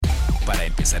para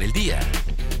empezar el día.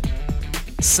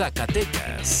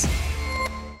 Zacatecas.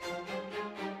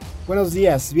 Buenos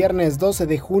días, viernes 12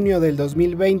 de junio del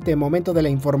 2020, momento de la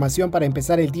información para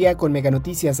empezar el día con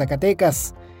Meganoticias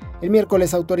Zacatecas. El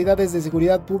miércoles, autoridades de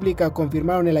seguridad pública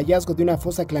confirmaron el hallazgo de una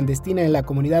fosa clandestina en la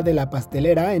comunidad de La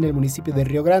Pastelera, en el municipio de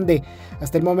Río Grande.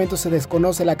 Hasta el momento se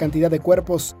desconoce la cantidad de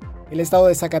cuerpos. El estado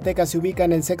de Zacatecas se ubica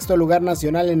en el sexto lugar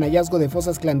nacional en hallazgo de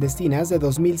fosas clandestinas de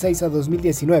 2006 a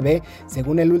 2019,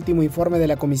 según el último informe de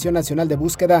la Comisión Nacional de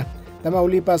Búsqueda.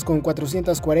 Tamaulipas con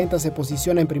 440 se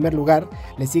posiciona en primer lugar,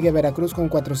 le sigue Veracruz con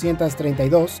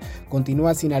 432,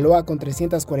 continúa Sinaloa con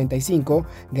 345,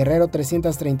 Guerrero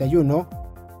 331,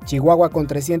 Chihuahua con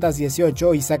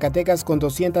 318 y Zacatecas con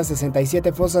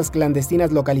 267 fosas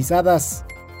clandestinas localizadas.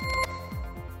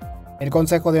 El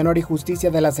Consejo de Honor y Justicia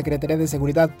de la Secretaría de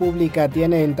Seguridad Pública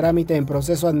tiene en trámite en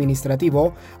proceso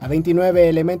administrativo a 29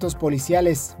 elementos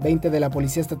policiales, 20 de la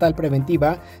Policía Estatal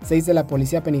Preventiva, 6 de la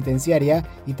Policía Penitenciaria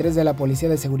y 3 de la Policía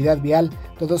de Seguridad Vial,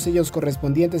 todos ellos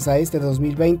correspondientes a este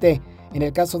 2020. En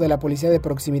el caso de la Policía de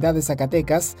Proximidad de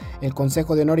Zacatecas, el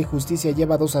Consejo de Honor y Justicia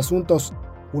lleva 2 asuntos,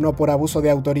 uno por abuso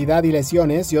de autoridad y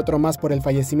lesiones y otro más por el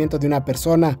fallecimiento de una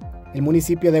persona. El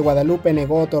municipio de Guadalupe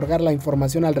negó otorgar la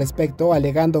información al respecto,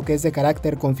 alegando que es de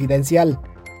carácter confidencial.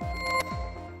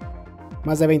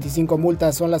 Más de 25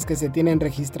 multas son las que se tienen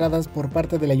registradas por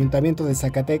parte del Ayuntamiento de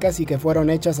Zacatecas y que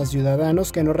fueron hechas a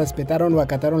ciudadanos que no respetaron o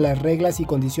acataron las reglas y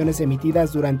condiciones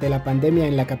emitidas durante la pandemia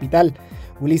en la capital.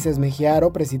 Ulises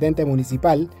Mejiaro, presidente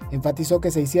municipal, enfatizó que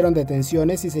se hicieron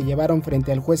detenciones y se llevaron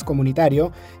frente al juez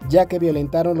comunitario, ya que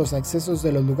violentaron los accesos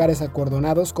de los lugares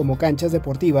acordonados como canchas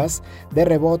deportivas, de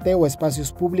rebote o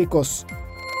espacios públicos.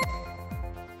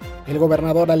 El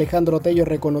gobernador Alejandro Tello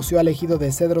reconoció al ejido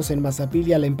de Cedros en Mazapil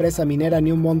y a la empresa minera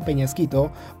Newmont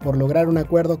Peñasquito por lograr un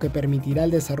acuerdo que permitirá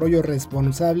el desarrollo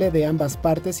responsable de ambas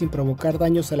partes sin provocar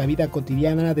daños a la vida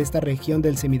cotidiana de esta región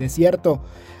del semidesierto.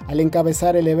 Al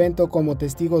encabezar el evento como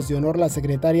testigos de honor, la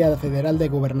secretaria federal de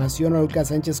Gobernación, Olga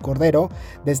Sánchez Cordero,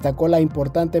 destacó la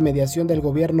importante mediación del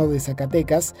gobierno de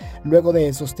Zacatecas luego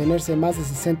de sostenerse más de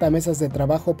 60 mesas de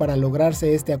trabajo para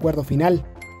lograrse este acuerdo final.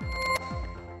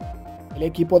 El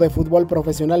equipo de fútbol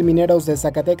profesional Mineros de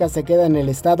Zacatecas se queda en el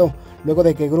estado, luego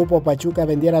de que Grupo Pachuca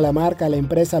vendiera la marca a la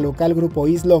empresa local Grupo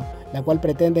Islo, la cual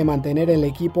pretende mantener el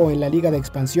equipo en la Liga de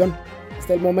Expansión.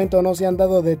 Hasta el momento no se han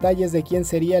dado detalles de quién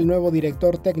sería el nuevo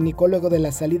director técnico luego de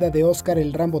la salida de Óscar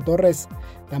El Rambo Torres,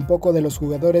 tampoco de los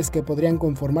jugadores que podrían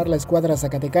conformar la escuadra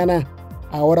zacatecana.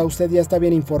 Ahora usted ya está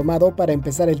bien informado para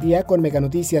empezar el día con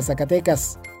Meganoticias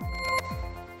Zacatecas.